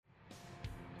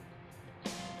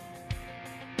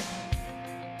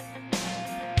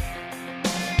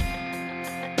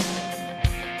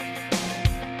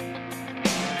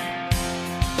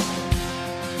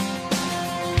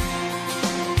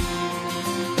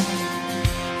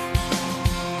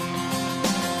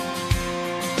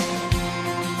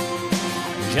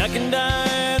Jack and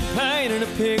Diane painted a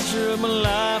picture of my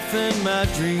life and my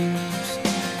dreams.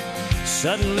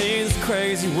 Suddenly this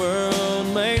crazy world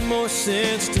made more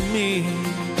sense to me.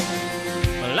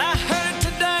 Well, I heard it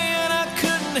today and I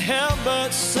couldn't help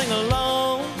but sing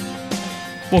along.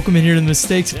 Welcome in here to the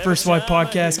Mistakes at First Swipe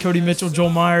podcast. Cody Mitchell, Joel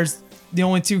Myers, the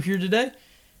only two here today.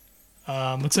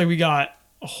 Looks like we got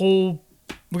a whole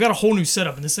new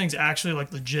setup, and this thing's actually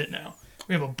like legit now.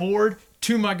 We have a board,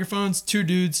 2 microphones, 2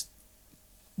 dudes,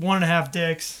 1.5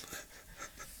 dicks.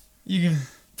 You can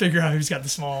figure out who's got the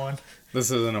small one.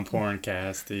 This isn't a porn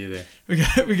cast either.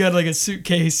 We got like a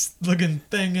suitcase looking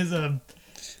thing as a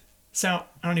sound.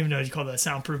 I don't even know what you call that,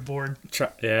 soundproof board.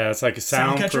 Yeah, it's like a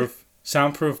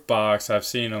soundproof box. I've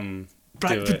seen them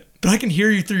do it. But I can hear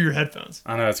you through your headphones.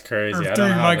 I know, it's crazy. Or through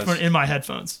your microphone in my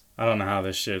headphones. I don't know how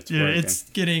this shit's Dude, working. it's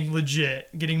getting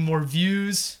legit. Getting more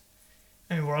views.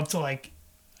 I mean, we're up to like,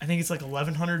 I think it's like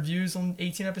 1,100 views on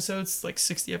 18 episodes. Like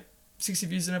 60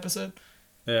 views an episode.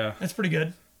 Yeah. That's pretty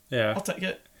good. Yeah. I'll take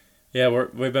it. Yeah,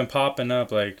 we've been popping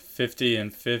up like 50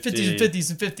 and 50. 50s and 50s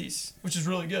and 50s, which is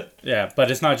really good. Yeah, but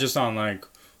it's not just on like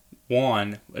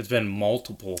one. It's been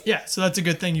multiple. Yeah, so that's a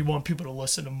good thing. You want people to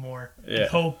listen to more. Yeah.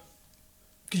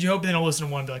 Because you hope they don't listen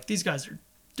to one and be like, these guys are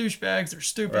douchebags. They're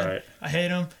stupid. Right. I hate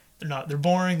them. They're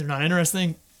boring. They're not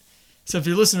interesting. So if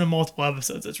you're listening to multiple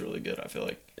episodes, that's really good, I feel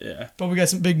like. Yeah. But we got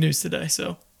some big news today,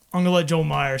 so I'm going to let Joel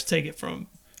Myers take it from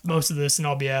most of this, and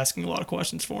I'll be asking a lot of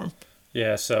questions for him.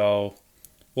 Yeah, so,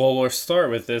 well, we'll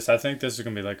start with this. I think this is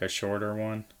going to be like a shorter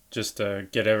one, just to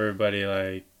get everybody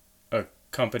like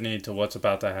accompanied to what's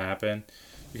about to happen.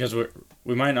 Because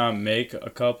we might not make a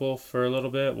couple for a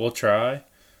little bit. We'll try.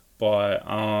 But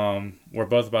we're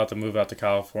both about to move out to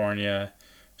California.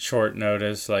 Short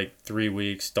notice, like 3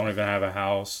 weeks. Don't even have a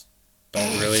house.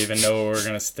 Don't really even know where we're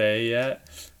going to stay yet.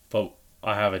 But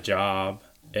I have a job.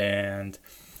 And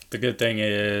the good thing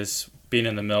is, being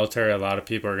in the military, a lot of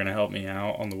people are going to help me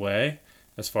out on the way.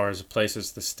 As far as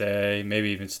places to stay. Maybe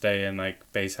even stay in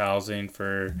like base housing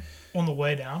for... On the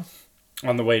way down?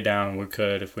 On the way down, we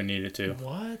could if we needed to.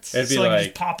 What? It'd be so like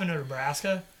just pop into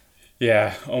Nebraska?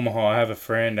 Yeah, Omaha. I have a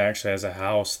friend actually has a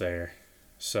house there.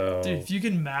 So dude, if you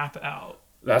can map out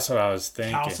that's what I was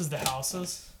thinking. Houses to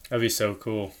houses. That'd be so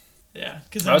cool. Yeah,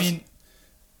 because I mean...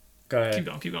 Go ahead.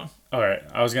 Keep going. All right.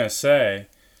 I was going to say,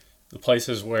 the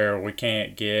places where we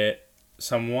can't get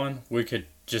someone, we could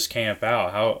just camp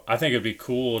out. I think it'd be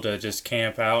cool to just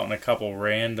camp out in a couple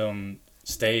random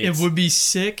states. It would be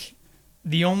sick.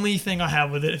 The only thing I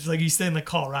have with it is like you stay in like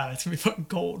Colorado, it's going to be fucking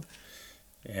cold.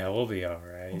 Yeah, we'll be all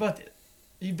right. What about it?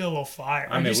 You build a little fire.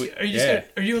 Are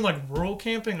you in like rural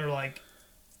camping or like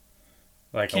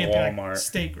a camping, Walmart? like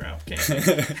state ground camping.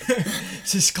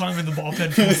 Just climbing the ball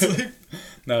pit.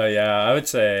 No, yeah, I would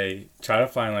say try to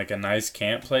find like a nice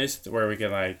camp place where we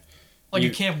can like a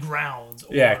campground.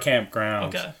 Yeah,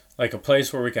 campground. Okay. Like a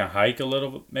place where we can hike a little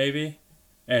bit maybe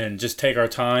and just take our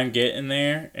time getting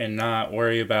there and not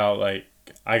worry about like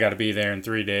I got to be there in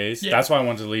 3 days. Yeah. That's why I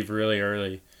wanted to leave really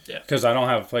early. Yeah. Because I don't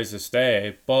have a place to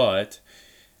stay, but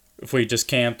if we just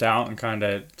camped out and kind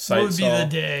of sight What would be the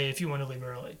day if you want to leave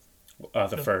early?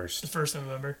 The 1st. The 1st of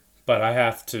November. But I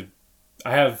have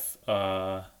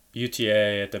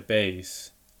UTA at the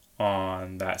base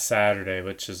on that Saturday,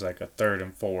 which is like a 3rd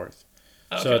and 4th.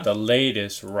 Okay. So at the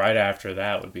latest, right after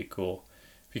that would be cool.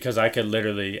 Because I could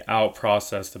literally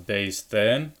out-process the base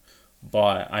then,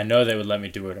 but I know they would let me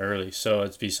do it early. So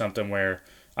it'd be something where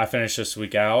I finish this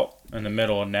week out, in the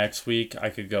middle of next week, I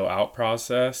could go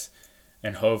out-process,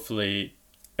 and hopefully,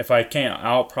 if I can't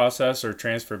out-process or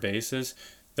transfer bases,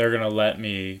 they're going to let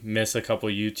me miss a couple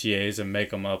UTAs and make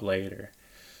them up later.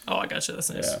 Oh, I gotcha. That's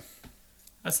nice. Yeah.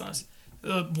 That's nice.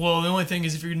 Well, the only thing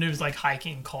is if you're going to do is like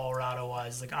hiking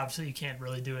Colorado-wise, like obviously you can't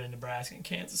really do it in Nebraska and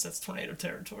Kansas. That's tornado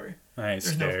territory. I ain't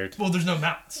scared. There's no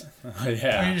mountains. Yeah. I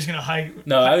mean, you're just going to hike.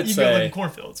 No, I would you say... You go live in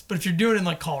cornfields. But if you're doing it in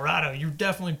like Colorado, you're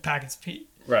definitely packing some heat.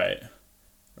 Right.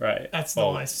 That's the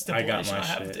only stipulation I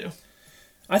have to do.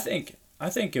 I think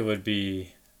it'd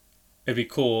be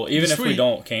cool, even if we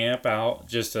don't camp out,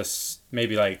 just to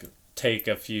maybe like take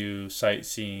a few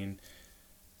sightseeing,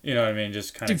 you know what I mean,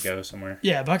 just kind of go somewhere.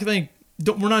 Yeah, but I think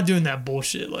we're not doing that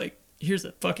bullshit like here's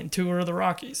a fucking tour of the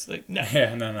Rockies. Like no.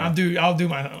 Yeah, no. I'll do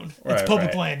my own. It's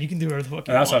public land. You can do whatever the fuck you want.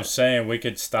 And that's what I'm saying. We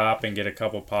could stop and get a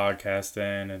couple podcasts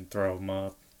in and throw them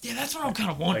up. Yeah, that's what I'm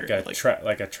kind of wondering.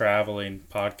 Like a traveling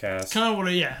podcast. Kind of what,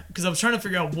 because I was trying to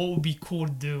figure out what would be cool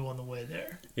to do on the way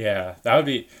there. Yeah, that would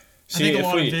be... I think a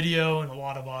lot of video and a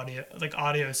lot of audio. Like,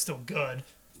 audio is still good.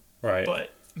 Right.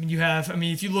 But,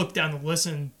 if you look down the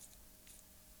listen,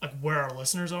 like where our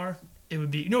listeners are, it would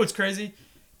be... You know what's crazy?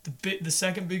 The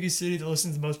second biggest city that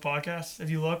listens to the most podcasts, have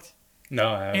you looked? No,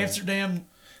 I haven't. Amsterdam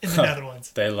in the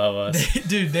Netherlands. They love us.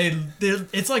 Dude,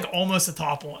 it's like almost the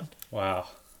top one. Wow.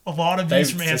 A lot of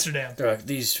views from Amsterdam. They're like,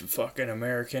 these fucking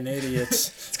American idiots.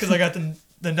 It's because I got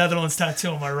the Netherlands tattoo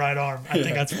on my right arm. I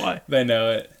think that's why. They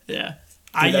know it. Yeah.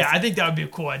 I think that would be a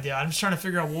cool idea. I'm just trying to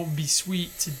figure out what would be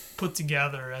sweet to put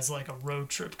together as like a road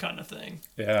trip kind of thing.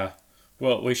 Yeah.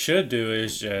 What we should do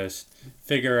is just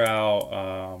figure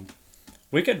out,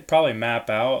 we could probably map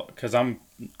out, because I'm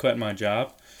quitting my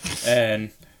job,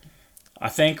 and I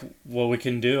think what we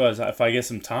can do is, if I get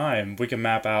some time, we can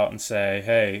map out and say,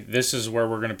 hey, this is where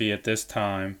we're going to be at this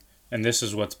time, and this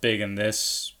is what's big in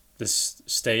this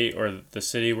state or the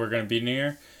city we're going to be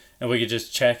near, and we could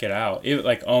just check it out. Even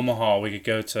like Omaha, we could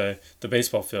go to the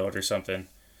baseball field or something,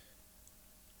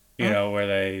 you know, where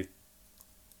they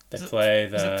play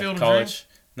the college.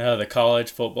 No, the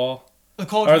college football. The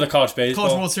college baseball.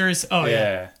 College World Series. Oh,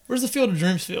 yeah. Where's the Field of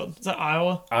Dreams field? Is that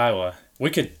Iowa? Iowa.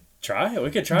 We could try it. We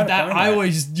could try to find Iowa,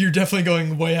 you're definitely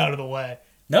going way out of the way.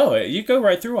 No, you go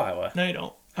right through Iowa. No, you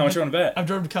don't. How much you want to bet? I've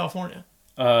drove to California.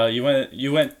 You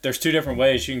went. There's two different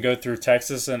ways. You can go through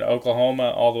Texas and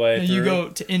Oklahoma all the way through. You go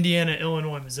to Indiana,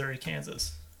 Illinois, Missouri,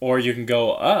 Kansas. Or you can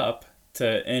go up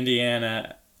to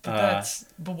Indiana. But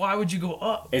why would you go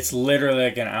up? It's literally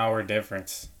like an hour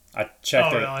difference. I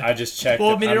checked it. Really? I just checked it.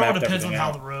 Well, I mean, it all depends on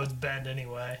how the roads bend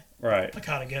anyway. Right. Like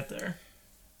how to get there.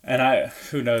 And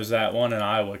who knows that one in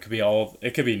Iowa could be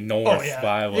it could be north of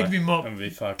Iowa. It could be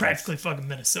practically fucking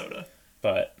Minnesota.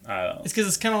 But I don't know. It's because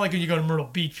it's kind of like when you go to Myrtle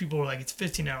Beach, people are like, it's a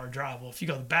 15-hour drive. Well, if you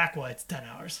go the back way, it's 10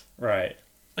 hours. Right.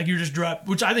 Like you're just driving,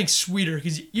 which I think is sweeter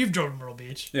because you've driven Myrtle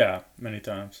Beach. Yeah, many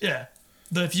times. Yeah.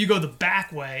 If you go the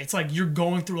back way, it's like you're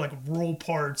going through like rural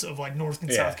parts of like North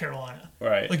and South Carolina.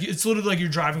 Right. Like it's literally like you're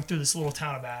driving through this little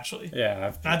town of Ashley.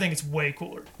 Yeah. I think it's way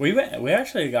cooler. We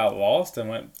actually got lost and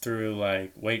went through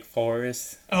like Wake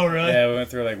Forest. Oh really? Yeah, we went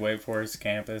through like Wake Forest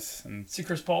campus and see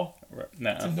Chris Paul.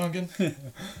 No. Tim Duncan.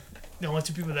 The only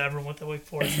two people that ever went to Wake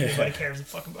Forest anybody cares a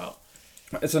fuck about.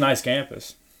 It's a nice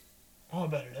campus. Oh, I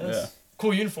bet it is. Yeah.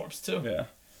 Cool uniforms too. Yeah.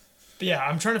 But yeah,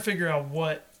 I'm trying to figure out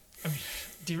what. I mean,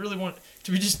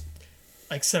 do we just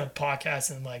like set a podcast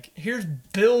and like here's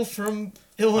Bill from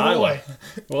Illinois? Iowa.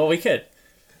 Well, we could.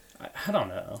 I don't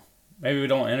know. Maybe we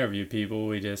don't interview people.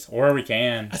 Or we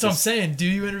can. That's what I'm saying. Do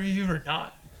you interview him or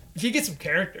not? If you get some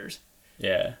characters.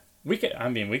 Yeah, we could. I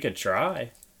mean, we could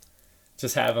try.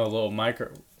 Just have a little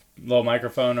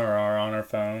microphone or on our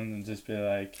phone and just be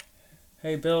like,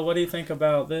 "Hey, Bill, what do you think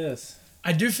about this?"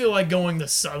 I do feel like going the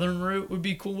southern route would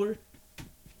be cooler,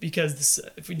 because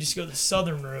if we just go the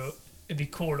southern route, it'd be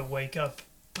cooler to wake up.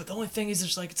 But the only thing is,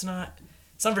 there's like it's not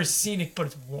very scenic, but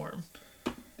it's warm.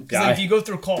 Because if you go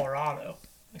through Colorado,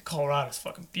 Colorado's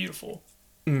fucking beautiful.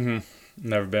 Mm-hmm.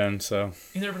 Never been, so.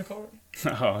 You never been to Colorado?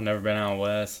 Oh, I've never been out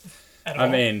west. At all? I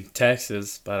mean,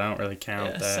 Texas, but I don't really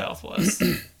count that. Southwest.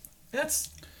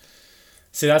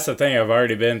 See, that's the thing. I've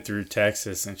already been through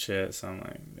Texas and shit, so I'm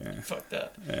like, yeah. Fuck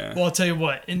that. Yeah. Well, I'll tell you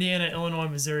what. Indiana, Illinois,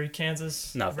 Missouri,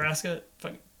 Kansas, nothing. Nebraska,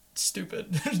 fucking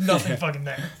stupid. There's nothing fucking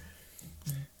there.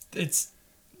 It's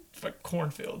like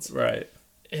cornfields. Right.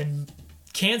 And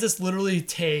Kansas literally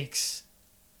takes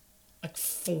like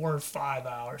 4 or 5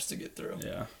 hours to get through.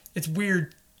 Yeah. It's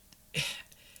weird.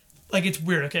 Like, it's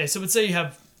weird. Okay, so let's say you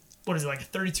have, what is it, like a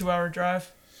 32-hour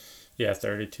drive? Yeah,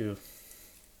 32.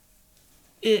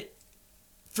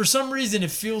 For some reason,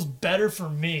 it feels better for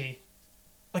me.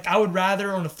 Like, I would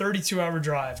rather, on a 32-hour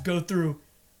drive, go through,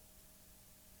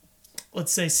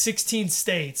 let's say, 16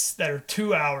 states that are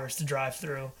 2 hours to drive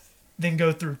through, than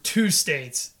go through 2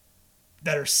 states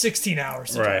that are 16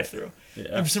 hours to drive through. Yeah.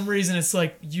 And for some reason, it's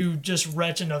like you just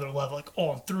reach another level. Like,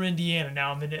 oh, I'm through Indiana,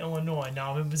 now I'm into Illinois,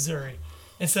 now I'm in Missouri.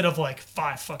 Instead of, like,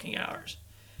 5 fucking hours.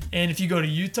 And if you go to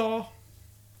Utah...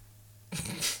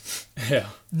 Yeah.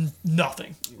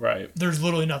 Nothing. Right. There's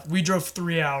literally nothing. We drove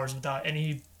 3 hours without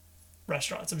any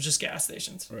restaurants. It was just gas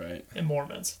stations. Right. And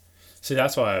Mormons. See,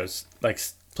 that's why I was like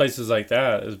places like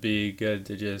that. It'd be good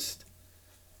to just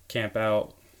camp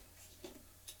out,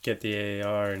 get the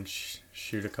AR, and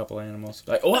shoot a couple animals.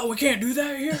 Like, oh, we can't do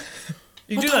that here.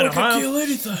 You can do that in Ohio. Kill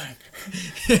anything.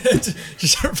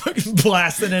 Just start fucking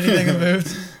blasting anything that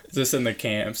moves. Just in the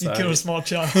campsite. You kill a small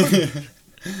child.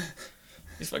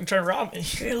 He's fucking trying to rob me.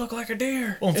 You look like a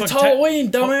deer. Well, it's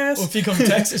Halloween, dumbass. Well, if you come to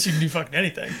Texas, you can do fucking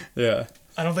anything. Yeah.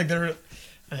 I don't think they're...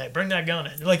 Hey, bring that gun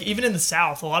in. Like, even in the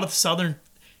South, a lot of the Southern...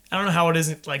 I don't know how it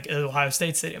is like at Ohio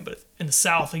State Stadium, but in the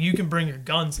South, like, you can bring your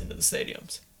guns into the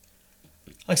stadiums.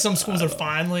 Like, some schools are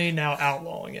finally now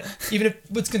outlawing it. Even if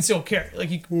it's concealed carry.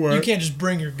 Like, you can't just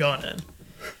bring your gun in.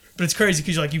 But it's crazy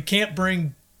because, like, you can't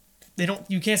bring...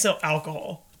 You can't sell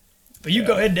alcohol. But you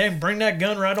go ahead and bring that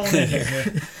gun right on in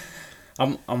here.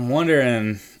 I'm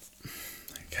wondering.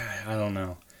 God, I don't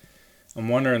know. I'm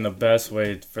wondering the best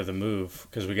way for the move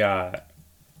because we got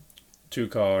 2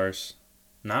 cars.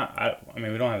 I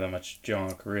mean, we don't have that much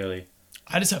junk really.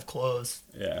 I just have clothes.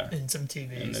 Yeah. And some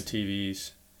TVs. And the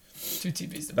TVs. 2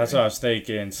 TVs. That's what I was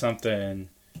thinking. Something.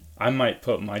 I might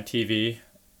put my TV.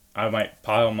 I might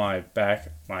pile my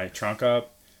trunk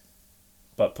up,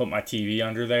 but put my TV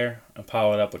under there and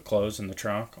pile it up with clothes in the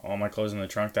trunk. All my clothes in the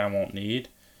trunk that I won't need,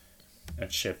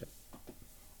 and ship it.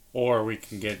 Or we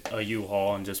can get a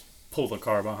U-Haul and just pull the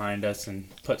car behind us and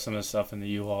put some of the stuff in the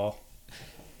U-Haul.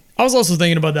 I was also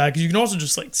thinking about that because you can also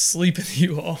just like sleep in the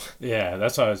U-Haul. Yeah,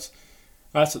 that's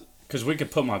because we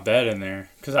could put my bed in there.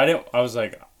 Because I was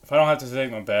like, if I don't have to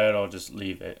take my bed, I'll just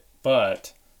leave it.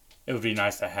 But it would be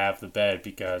nice to have the bed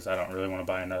because I don't really want to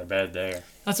buy another bed there.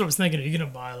 That's what I was thinking. Are you going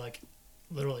to buy like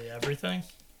literally everything?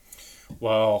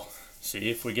 Well, see,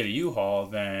 if we get a U-Haul,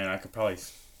 then I could probably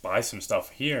buy some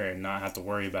stuff here and not have to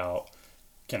worry about,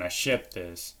 can I ship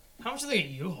this? How much do they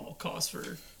get U-Haul cost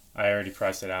for? I already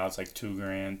priced it out. It's like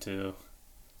 $2,000 too.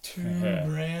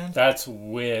 $2,000? That's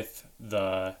with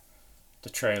the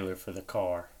trailer for the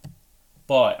car.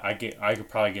 But I could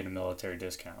probably get a military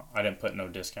discount. I didn't put no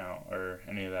discount or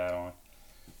any of that on.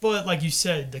 But like you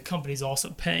said, the company's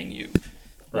also paying you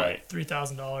right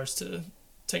 $3,000 to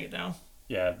take it down.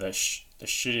 Yeah, the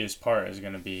shittiest part is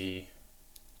going to be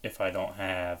if I don't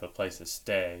have a place to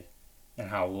stay and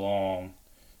how long,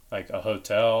 like a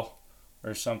hotel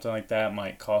or something like that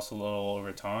might cost a little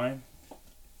over time.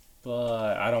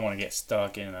 But I don't want to get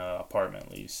stuck in an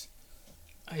apartment lease.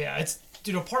 Yeah,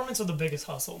 dude, apartments are the biggest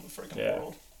hustle in the freaking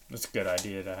world. It's a good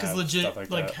idea to have because legit, stuff like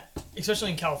that.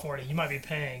 Especially in California, you might be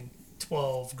paying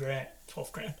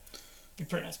 $12,000. Be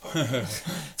pretty nice part.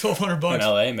 $1,200. In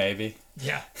LA, maybe.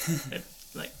 Yeah,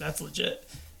 that's legit.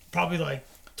 Probably like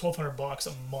 $1,200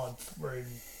 a month, where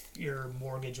your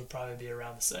mortgage will probably be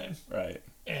around the same. Right.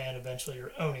 And eventually,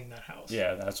 you're owning that house.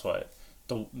 Yeah, that's what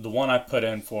the one I put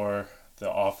in for the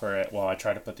offer. I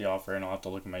tried to put the offer in. I'll have to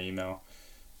look at my email.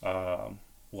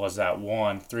 Was that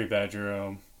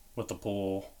 3-bedroom with the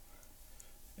pool?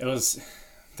 It was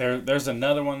there. There's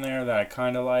another one there that I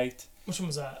kind of liked. Which one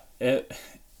was that? It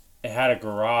had a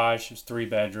garage. It was 3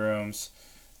 bedrooms.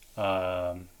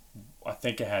 I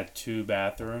think it had 2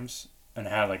 bathrooms and it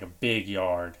had like a big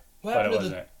yard. What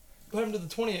happened to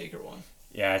the 20-acre one?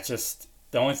 Yeah, it's just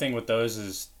the only thing with those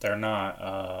is they're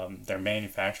not they're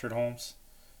manufactured homes,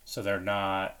 so they're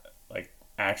not like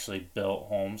actually built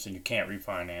homes, and you can't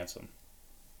refinance them.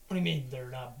 What do you mean they're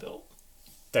not built?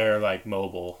 They're like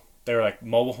mobile. They're like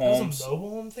mobile homes. That was a mobile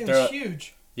home thing? It was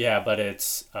huge. Yeah, but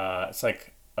it's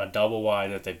like a double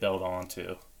wide that they built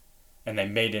onto, and they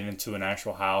made it into an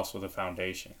actual house with a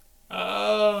foundation.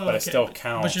 Oh, but it still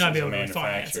counts. But you're not able to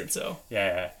refinance it, so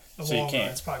yeah. So you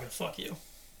can't. It's probably gonna fuck you.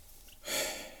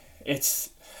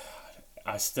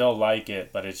 I still like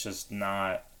it, but it's just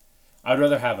not. I'd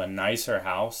rather have a nicer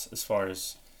house, as far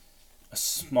as a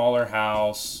smaller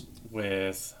house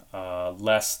with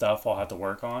less stuff I'll have to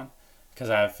work on, because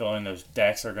I have a feeling those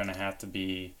decks are gonna have to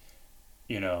be,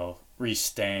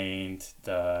 restained.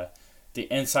 The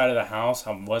inside of the house,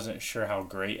 I wasn't sure how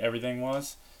great everything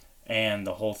was, and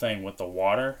the whole thing with the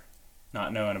water,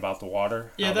 not knowing about the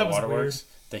water, yeah, how that the water was weird. works.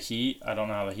 The heat, I don't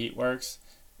know how the heat works.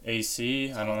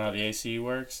 AC, I don't know how the AC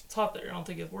works. It's hot there. I don't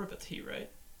think it'd work with the heat, right?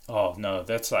 Oh no,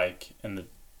 that's like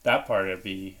that part it'd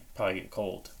be probably get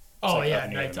cold. Oh like yeah,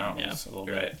 nighttime. Yeah, a little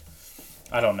bit. Right.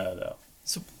 I don't know though.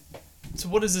 So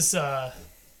what is this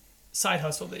side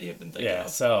hustle that you've been thinking of? Yeah,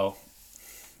 so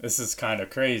this is kind of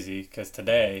crazy because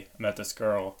today I met this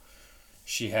girl.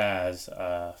 She has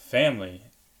family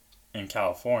in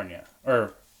California,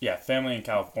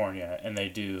 and they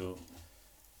do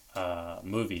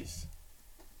movies.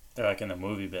 They're like in the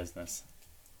movie business.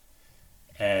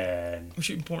 And we're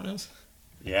shooting pornos?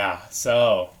 Yeah,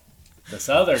 so this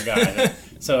other guy,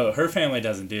 so her family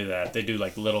doesn't do that. They do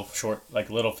like little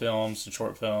films and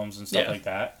short films and stuff like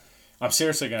that. I'm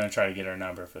seriously going to try to get her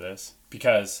number for this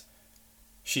because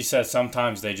she says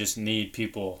sometimes they just need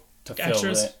people to fill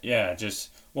it. Yeah,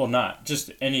 not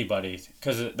just anybody,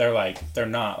 because they're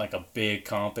not like a big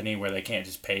company where they can't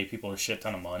just pay people a shit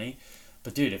ton of money.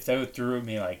 But dude, if they would throw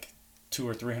me like $200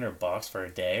 or $300 for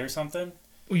a day or something.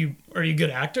 Are you a good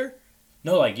actor?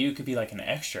 No, like you could be like an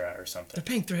extra or something. They're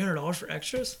paying $300 for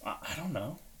extras? I don't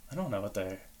know. I don't know what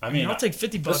they're. I mean, I'll take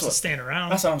 $50 to stand around.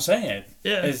 That's what I'm saying.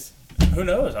 Yeah. Who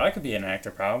knows? I could be an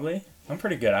actor probably. I'm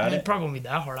pretty good at it. It probably won't be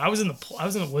that hard. I was in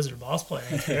the Wizard of Oz play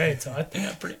in 8th grade, so I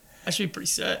think I should be pretty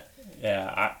set.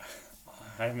 Yeah,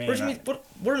 I mean.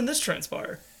 Where did this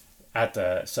transpire? At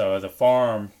the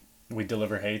farm we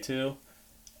deliver hay to.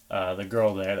 the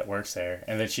girl there that works there,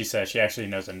 and then she said she actually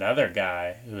knows another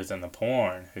guy who is in the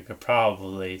porn who could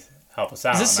probably help us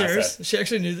out. Is this And I serious? said, She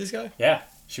actually knew this guy? yeah,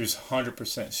 she was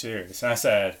 100% serious. And I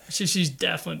said, She's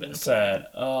definitely been in said,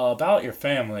 about your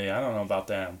family, I don't know about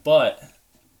them, but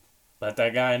let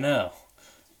that guy know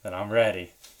that I'm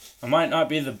ready. I might not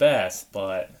be the best,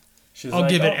 but she's I'll like,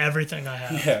 give it "Oh." everything I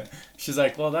have. Yeah. She's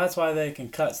like, well, that's why they can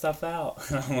cut stuff out.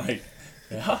 And I'm like,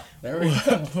 yeah, there we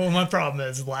go. Well, my problem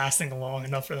is lasting long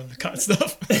enough for them to cut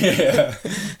stuff. Yeah.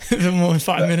 I'm only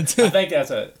 5 minutes I in. think that's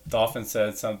what Dolphin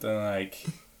said, something like,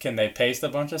 can they paste a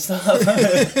bunch of stuff?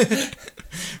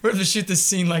 We're going to shoot this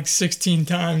scene like 16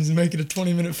 times and make it a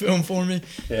 20-minute film for me.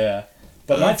 Yeah.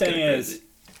 But Oh, my that's thing kinda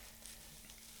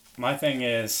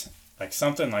is, like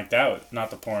something like that, not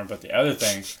the porn, but the other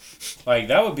thing, like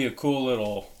that would be a cool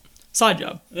little, Side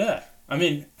job. yeah. I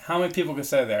mean, how many people could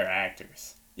say they're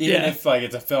actors? Even Yeah. if like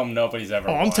it's a film nobody's ever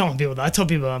Oh, I'm watched. telling people that. I tell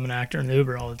people I'm an actor in the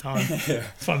Uber all the time Yeah.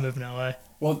 if I'm moving to LA.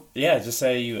 Well, yeah, just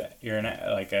say you're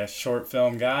like a short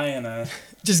film guy, and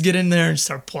Just get in there and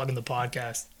start plugging the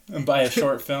podcast. by a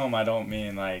short film, I don't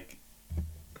mean like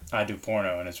I do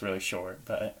porno and it's really short,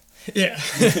 but Yeah.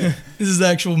 This is the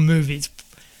actual movies.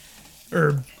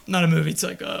 Or not a movie, it's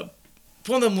like it's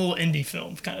one of them little indie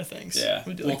film kind of things. yeah.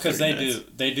 We do, Well, like, because 30 minutes.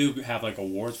 they do have like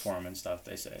awards for them and stuff.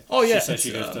 They say. Oh, yeah, She said she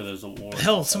it's, goes to those awards.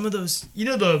 Hell, and some stuff. of those, you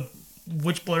know the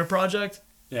Witch Blair Project?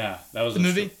 Yeah, that was The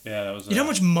movie? Yeah, that was. You know how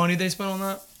much money they spent on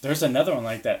that? There's another one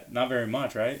like that. Not very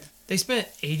much, right? They spent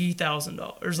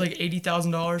 $80,000. Like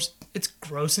 $80,000. It's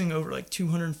grossing over like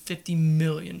 $250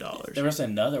 million. There was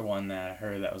another one that I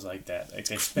heard that was like that. Like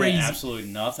they spent Crazy.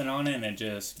 absolutely nothing on it and it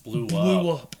just blew Blew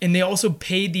up. up. And they also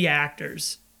paid the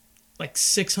actors like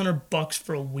 $600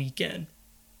 for a weekend.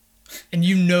 And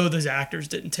you know those actors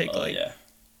didn't take Oh like, yeah,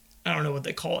 I don't know what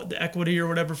they call it, the equity or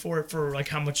whatever for it, for like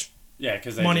how much. yeah,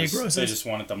 because Money they grosses. just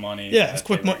wanted the money. Yeah, that it's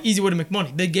quick, they were- easy way to make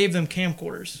money. They gave them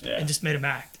camcorders Yeah. and just made them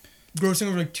act. Grossing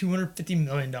over like $250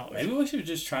 million. Maybe we should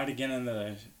just try to get into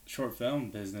the short film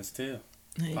business too.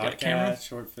 You got a camera, Podcast,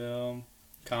 short film,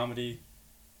 comedy,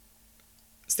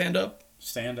 stand up.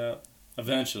 stand up.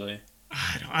 Eventually,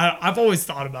 I've always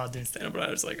thought about doing stand up, but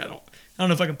I was like, I don't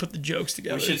know if I can put the jokes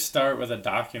together. we should start with a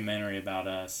documentary about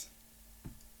us.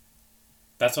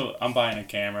 That's what I'm buying a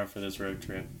camera for this road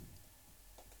trip.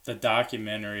 The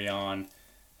documentary on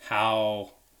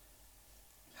how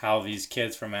these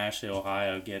kids from Ashley,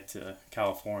 Ohio get to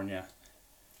California.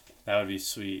 That would be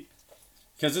sweet.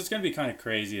 Because it's going to be kind of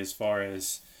crazy as far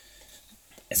as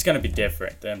it's going to be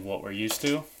different than what we're used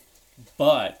to.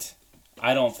 But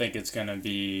I don't think it's going to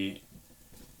be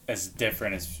as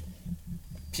different as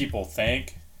people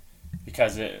think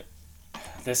because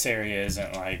this area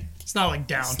isn't like It's not like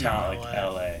downtown. it's not like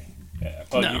LA. LA. Yeah,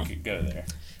 but No. you could go there.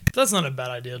 That's not a bad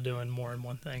idea, doing more than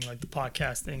one thing, like the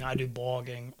podcast thing. I do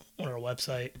blogging on our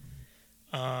website.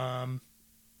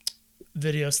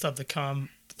 Video stuff to come.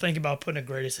 Think about putting a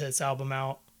greatest hits album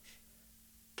out.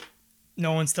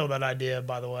 No one stole that idea,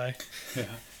 by the way. Yeah.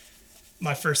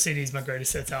 My first CD is my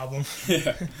greatest hits album.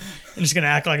 Yeah. I'm just gonna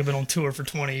act like I've been on tour for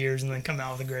 20 years and then come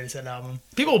out with a greatest hit album.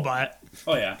 People will buy it,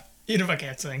 Oh yeah. even if I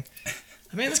can't sing.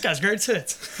 I mean, this guy's greatest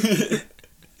hits.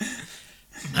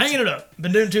 I'm hanging it up.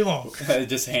 Been doing it too long.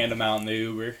 Just hand them out in the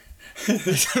Uber.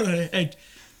 Hey,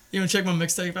 you wanna check my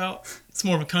mixtape out? It's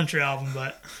more of a country album,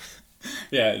 but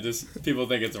Yeah, just people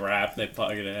think it's rap. They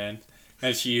plug it in. And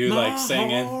it's you like My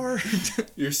singing. heart.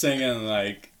 You're singing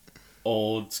like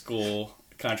old school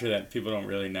country that people don't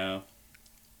really know.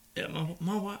 Yeah,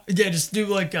 my wife. Yeah, just do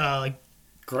like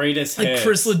Greatest like hits.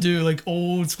 Chris Ledoux, like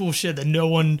old school shit that no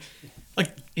one like.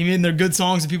 I mean, they're good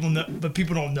songs that people know, but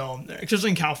people don't know them there, especially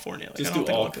in California. Like, Just I don't do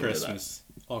think a all lot of people do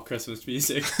that. Christmas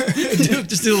music.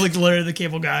 just do like Larry the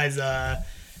Cable Guy's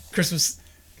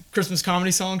Christmas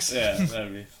comedy songs. Yeah,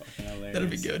 that'd be fucking hilarious. That'd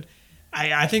be good.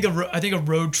 I think a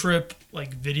road trip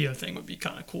like video thing would be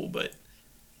kind of cool, but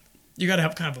you got to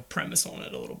have kind of a premise on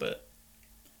it a little bit,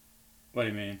 What do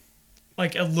you mean?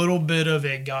 like a little bit of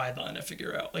a guideline to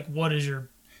figure out, like what is your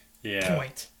Yeah.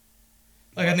 point.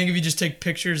 Like I think if you just take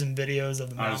pictures and videos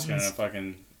of the I'm just mountains gonna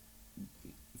fucking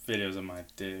videos of my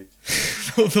dick.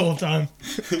 the whole time.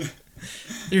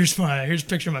 Here's a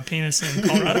picture of my penis in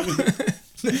Colorado.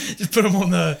 Just put them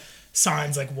on the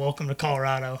signs like "Welcome to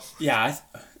Colorado." Yeah,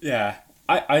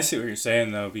 I see what you're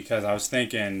saying though, because I was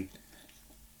thinking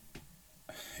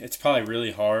it's probably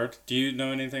really hard. Do you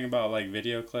know anything about like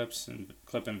video clips and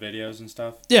clipping videos and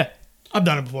stuff? Yeah, I've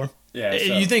done it before. Yeah.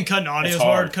 So, You think cutting audio is it's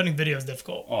hard? hard. Cutting video is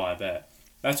difficult. Oh, I bet.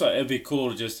 That's why it'd be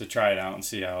cool just to try it out and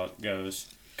see how it goes.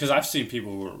 Because I've seen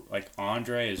people who are like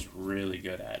Andre is really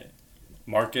good at it.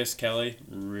 Marcus Kelly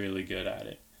really good at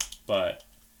it, but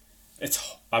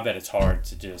I bet it's hard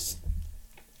to just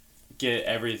get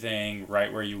everything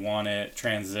right where you want it.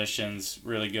 Transitions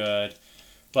really good.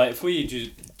 But if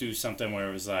we do something where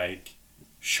it was like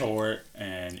short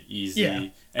and easy,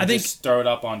 and I think just throw it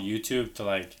up on YouTube to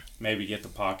like maybe get the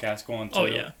podcast going too. Oh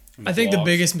yeah, and I think the vlogs.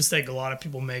 biggest mistake a lot of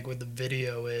people make with the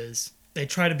video is they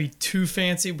try to be too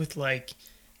fancy with like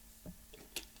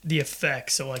the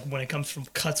effects. So like when it comes from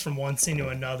cuts from one scene to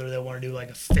another, they want to do like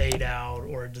a fade out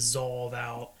or a dissolve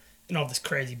out and all this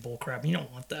crazy bull crap. You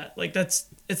don't want that. Like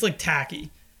it's like tacky.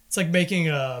 It's like making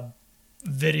a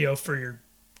video for your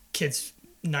kid's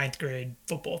 9th grade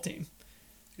football team.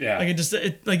 Yeah. Like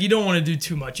like you don't want to do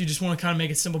too much. You just want to kind of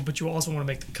make it simple, but you also want to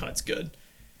make the cuts good.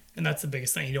 And that's the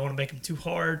biggest thing. You don't want to make them too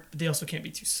hard, but they also can't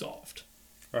be too soft.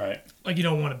 Right. Like you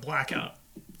don't want to black out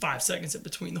 5 seconds in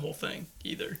between the whole thing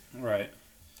either. Right.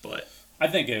 But I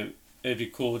think it'd be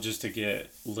cool just to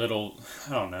get little,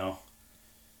 I don't know.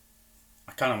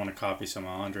 I kind of want to copy some of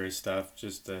Andre's stuff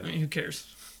just to... I mean, who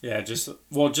cares? Yeah, just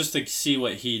to see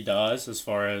what he does as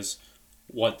far as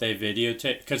what they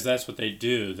videotape, because that's what they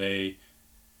do.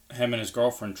 Him and his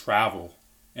girlfriend travel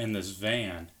in this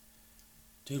van.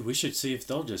 Dude, we should see if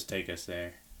they'll just take us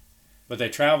there. But they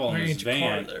travel in this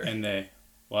van, and they...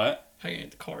 What? How you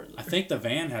get the car there? I think the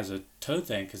van has a tow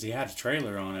thing because he had a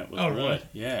trailer on it with wood. Really?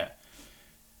 Yeah.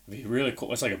 It'd be really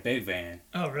cool. It's like a big van.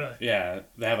 Oh, really? Yeah,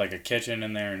 they have like a kitchen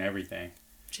in there and everything.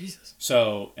 Jesus.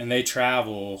 So, and they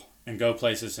travel and go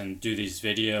places and do these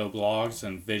video blogs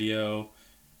and video,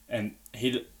 and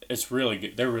it's really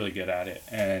good. They're really good at it,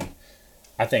 and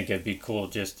I think it'd be cool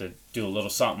just to do a little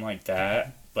something like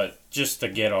that, but just to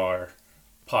get our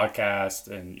podcast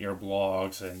and your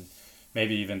blogs and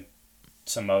maybe even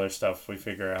some other stuff we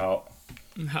figure out.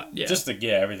 Yeah. Just to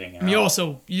get everything out. I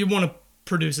mean, you want to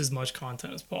produce as much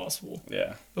content as possible.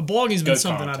 Yeah. But blogging's been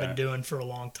something content. I've been doing for a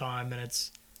long time, and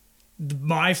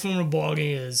my form of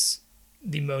blogging is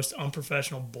the most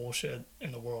unprofessional bullshit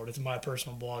in the world. It's my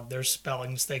personal blog. There's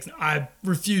spelling mistakes. I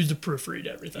refuse to proofread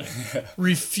everything.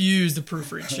 Refuse to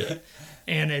proofread shit.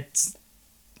 And it's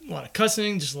a lot of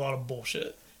cussing, just a lot of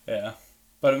bullshit. Yeah.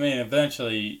 But I mean,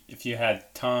 eventually, if you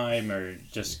had time or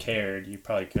just cared, you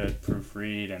probably could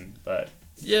proofread but...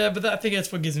 Yeah, but I think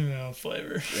that's what gives me my own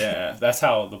flavor. Yeah, that's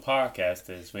how the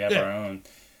podcast is. We have our own...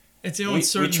 It's the own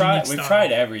certain We've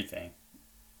tried everything.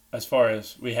 As far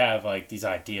as we have like these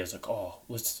ideas, like, oh,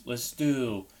 let's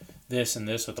do this and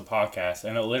this with the podcast,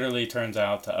 and it literally turns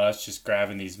out to us just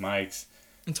grabbing these mics,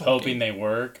 hoping they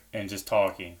work, and just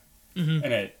talking,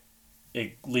 and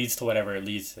it leads to whatever it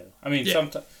leads to. I mean,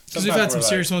 sometimes we've had some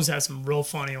serious ones, had some real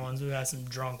funny ones, we've had some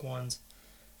drunk ones.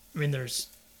 I mean, there's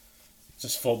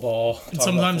just football, and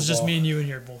sometimes just me and you and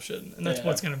your bullshit, and that's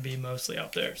what's gonna be mostly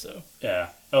out there. So yeah,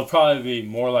 it'll probably be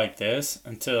more like this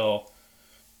until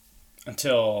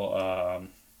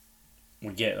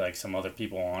we get like some other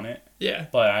people on it.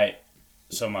 Yeah.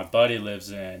 So my buddy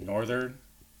lives in Northern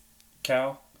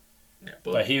Cal,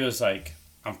 but he was like,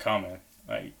 I'm coming.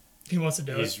 Like he wants to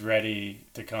do He's ready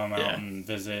to come out and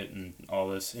visit and all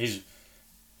this.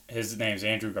 His name's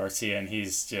Andrew Garcia, and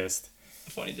he's just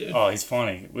funny dude. Oh, he's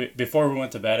funny. Before we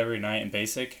went to bed every night in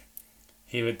basic,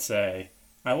 he would say,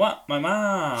 I want my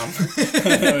mom.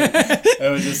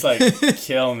 it would just like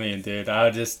kill me, dude. I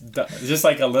would just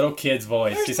like a little kid's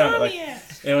voice. He sounded like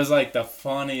it was like the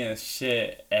funniest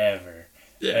shit ever.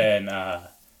 Yeah.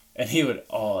 And he would.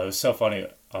 Oh, it was so funny.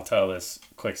 I'll tell this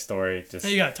quick story. Just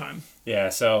you got time. Yeah.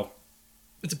 So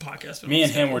it's a podcast. Me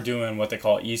and him were doing what they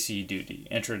call EC duty,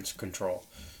 entrance control.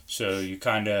 So you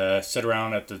kind of sit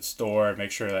around at the store, make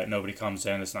sure that nobody comes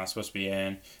in that's not supposed to be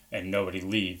in, and nobody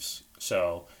leaves.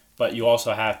 So. But you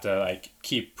also have to like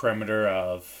keep perimeter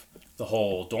of the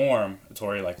whole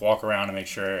dormitory, like walk around and make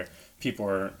sure people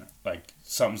are like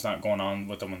something's not going on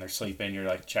with them when they're sleeping. You're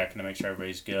like checking to make sure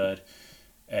everybody's good,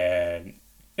 and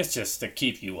it's just to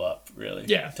keep you up, really.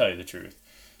 Yeah. To tell you the truth,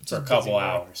 for a couple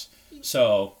hours.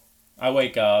 So I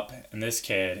wake up and this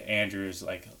kid Andrew's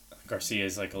like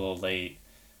Garcia's like a little late,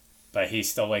 but he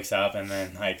still wakes up, and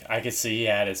then like I could see he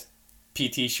had his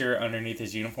PT shirt underneath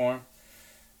his uniform.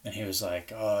 And he was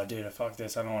like, oh, dude, fuck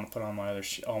this. I don't want to put on my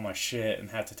all my shit and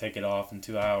have to take it off in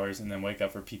 2 hours and then wake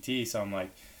up for PT. So I'm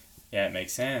like, yeah, it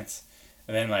makes sense.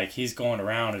 And then, like, he's going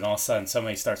around, and all of a sudden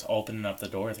somebody starts opening up the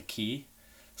door with a key.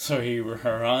 So he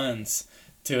runs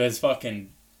to his fucking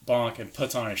bunk and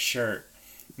puts on his shirt.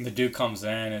 And the dude comes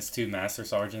in, it's 2 master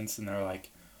sergeants, and they're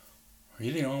like, are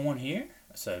you the only one here?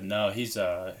 I said, no, he's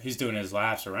doing his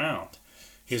laps around.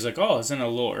 He's like, oh, isn't it a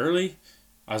little early?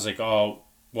 I was like, oh...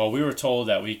 Well, we were told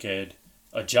that we could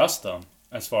adjust them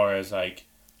as far as, like,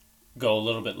 go a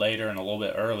little bit later and a little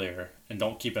bit earlier and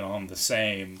don't keep it on the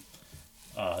same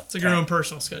It's like your own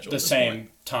personal schedule. The same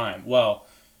time. Well,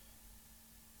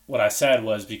 what I said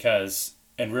was because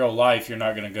in real life you're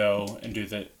not going to go and do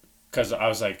the, because I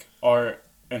was like, our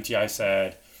MTI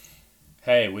said,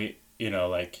 hey,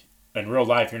 like in real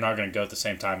life you're not going to go at the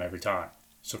same time every time,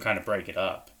 so kind of break it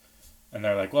up. And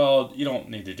they're like, well, you don't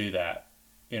need to do that,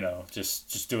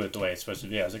 just do it the way it's supposed to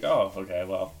be. I was like, oh, okay,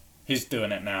 well, he's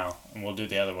doing it now and we'll do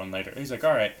the other one later. He's like,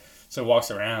 all right. So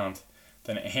walks around,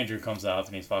 then Andrew comes up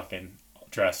and he's fucking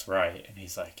dressed right, and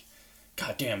he's like,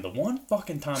 God damn, the one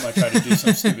fucking time I try to do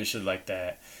some stupid shit like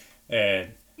that,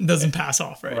 and doesn't pass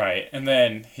off, right? Right, and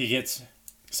then he's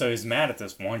mad at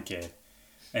this one kid,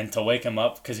 and to wake him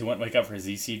up, because he wouldn't wake up for his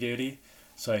EC duty,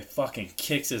 so he fucking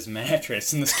kicks his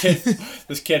mattress, and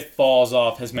this kid falls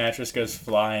off, his mattress goes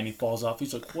flying, he falls off,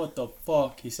 he's like, what the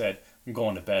fuck? He said, I'm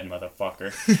going to bed,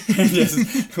 motherfucker, and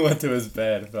just went to his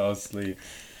bed, fell asleep.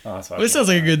 Oh, well, it sounds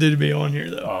like a good dude to be on here,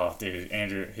 though. Oh, dude,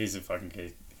 Andrew, he's a fucking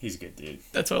kid. He's a good dude.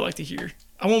 That's what I like to hear.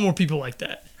 I want more people like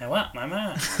that. I want my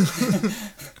mom.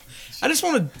 I just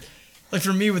want to, like,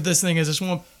 for me with this thing, I just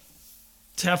want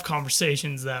to have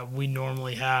conversations that we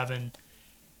normally have. And,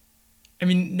 I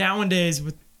mean, nowadays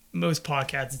with most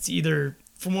podcasts, it's either,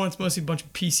 for one, it's mostly a bunch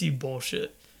of PC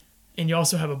bullshit. And you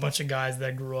also have a bunch of guys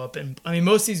that grew up in, I mean,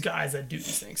 most of these guys that do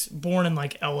these things, born in,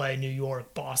 like, LA, New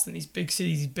York, Boston, these big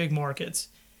cities, these big markets,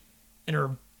 and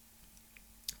are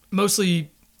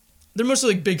mostly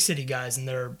like big city guys, and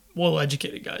they're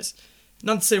well-educated guys.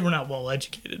 Not to say we're not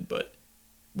well-educated, but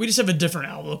we just have a different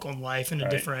outlook on life and a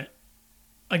different,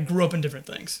 like, grew up in different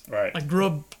things. Right. Like, grew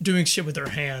up doing shit with their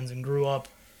hands and grew up,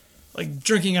 like,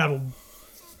 drinking out of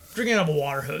a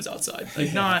water hose outside.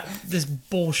 Like, not this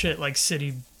bullshit, like,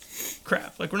 city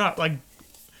crap. Like, we're not, like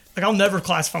I'll never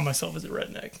classify myself as a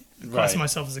redneck. I classify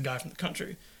myself as a guy from the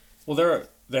country. Well,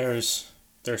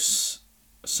 there's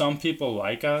some people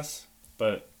like us,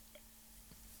 but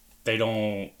they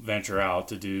don't venture out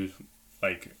to do,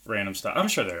 like, random stuff. I'm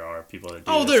sure there are people that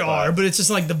do. Oh, there are, but it's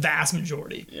just like the vast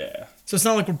majority. Yeah. So it's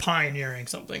not like we're pioneering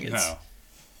something. No.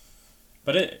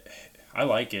 But I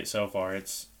like it so far.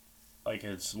 It's like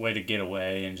it's a way to get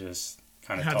away and just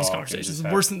kind of have talk these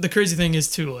conversations. The crazy thing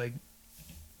is too, like,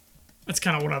 that's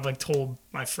kind of what I've, like, told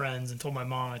my friends and told my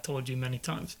mom. I told you many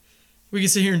times. We can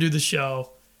sit here and do the show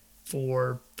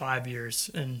for 5 years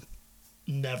and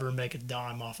never make a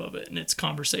dime off of it, and it's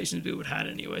conversations we would have had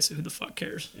anyway, so who the fuck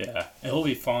cares? Yeah, it'll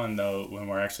be fun though when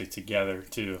we're actually together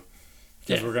too,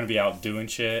 because we're gonna be out doing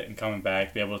shit and coming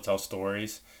back, be able to tell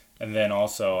stories, and then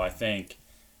also I think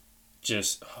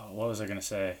just what was I gonna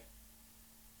say?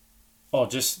 Oh,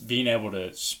 just being able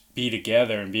to be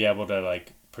together and be able to,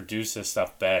 like, produce this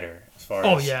stuff better as far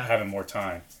as having more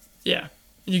time. Yeah,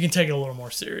 you can take it a little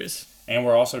more serious. And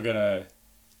we're also gonna,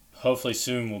 hopefully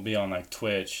soon we'll be on, like,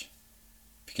 Twitch.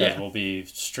 Because we'll be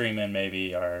streaming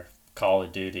maybe our Call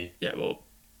of Duty. Yeah, well,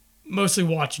 mostly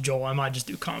watch Joel. I might just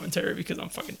do commentary because I'm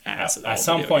fucking ass at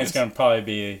some point it's going to probably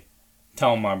be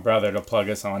telling my brother to plug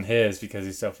us on his because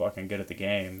he's so fucking good at the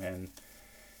game. And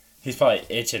he's probably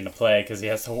itching to play because he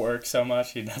has to work so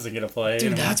much. He doesn't get to play.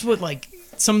 Dude, that's what, like,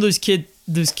 some of those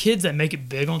kids that make it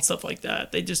big on stuff like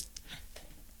that, they just,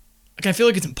 like, I feel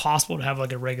like it's impossible to have,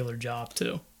 like, a regular job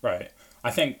too. Right.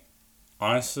 I think,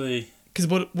 honestly... Because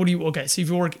what do you... Okay, so if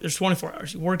you work... There's 24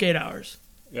 hours. You work 8 hours.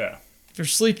 Yeah. If you're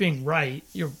sleeping right,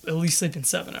 you're at least sleeping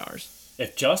 7 hours.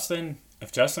 If Justin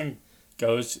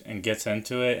goes and gets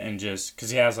into it and just... Because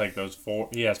he has, like,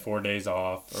 he has 4 days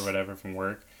off or whatever from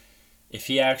work. If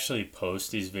he actually posts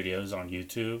these videos on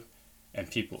YouTube and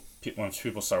once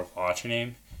people start watching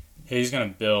him, he's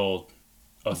going to build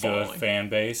a good fan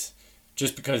base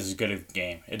just because he's good at the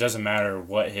game. It doesn't matter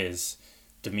what his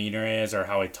demeanor is or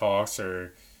how he talks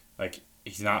or... Like,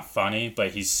 he's not funny,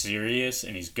 but he's serious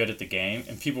and he's good at the game.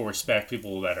 And people respect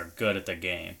people that are good at the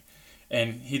game.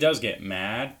 And he does get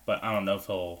mad, but I don't know if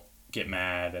he'll get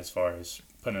mad as far as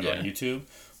putting it on YouTube.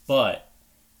 But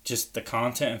just the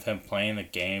content of him playing the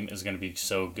game is going to be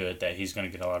so good that he's going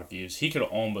to get a lot of views. I could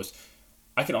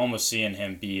almost see in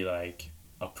him be, like,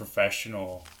 a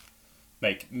professional,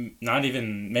 like, not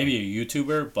even maybe a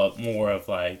YouTuber, but more of,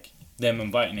 like, them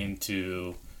inviting him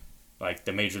to... like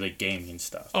the Major League Gaming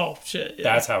stuff. Oh, shit. Yeah.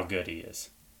 That's how good he is.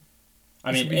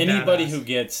 I mean, anybody who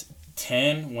gets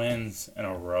 10 wins in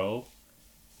a row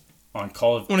on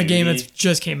Call of Duty... On a game that's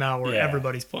just came out where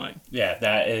everybody's playing. Yeah,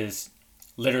 that is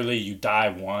literally you die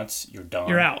once, you're done.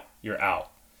 You're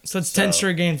out. So that's 10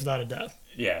 straight games without a death.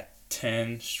 Yeah,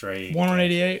 10 straight 1 on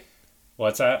 88?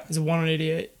 What's that? Is it 1 on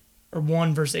 88? Or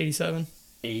 1 versus 87?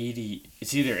 80.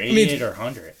 It's either 88 or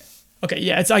 100. Okay,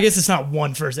 yeah. I guess it's not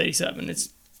 1 versus 87. It's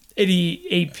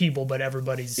 88 people, but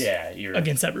everybody's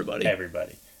against everybody.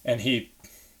 Everybody. And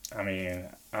I mean,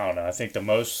 I don't know. I think the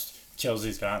most kills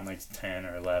he's gotten like 10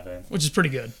 or 11. Which is pretty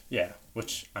good. Yeah,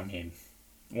 which, I mean,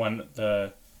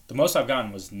 the most I've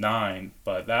gotten was 9,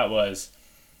 but that was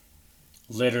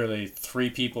literally 3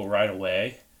 people right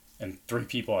away and 3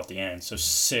 people at the end. So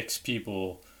 6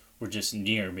 people were just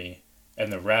near me,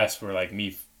 and the rest were like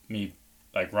me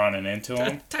like running into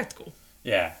him. Tactical.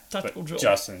 Yeah. Tactical Joel.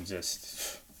 Justin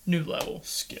just new level.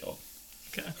 skilled.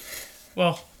 Okay.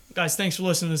 Well, guys, thanks for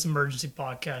listening to this emergency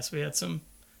podcast. We had some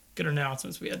good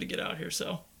announcements we had to get out here,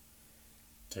 so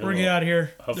we're going to get out of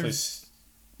here. Hopefully,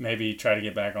 maybe try to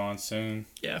get back on soon.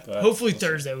 Yeah. But Hopefully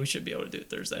Thursday. We should be able to do it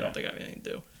Thursday. I don't think I have anything to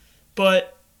do.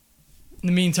 But in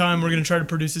the meantime, we're going to try to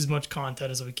produce as much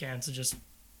content as we can. So just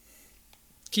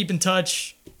keep in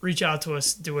touch, reach out to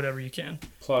us, do whatever you can.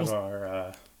 Plug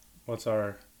our, what's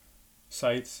our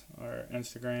sites, our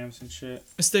Instagrams and shit.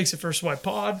 Mistakes at First Swipe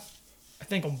Pod. I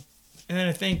think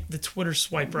the Twitter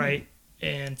Swipe Right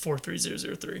and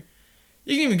 43003.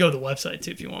 You can even go to the website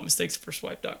too if you want,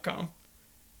 mistakesatfirstswipe.com.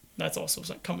 That's also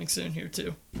coming soon here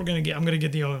too. I'm gonna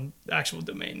get the actual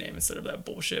domain name instead of that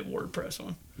bullshit WordPress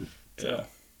one. So Yeah.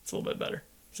 it's a little bit better.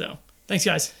 So thanks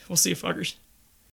guys. We'll see you fuckers.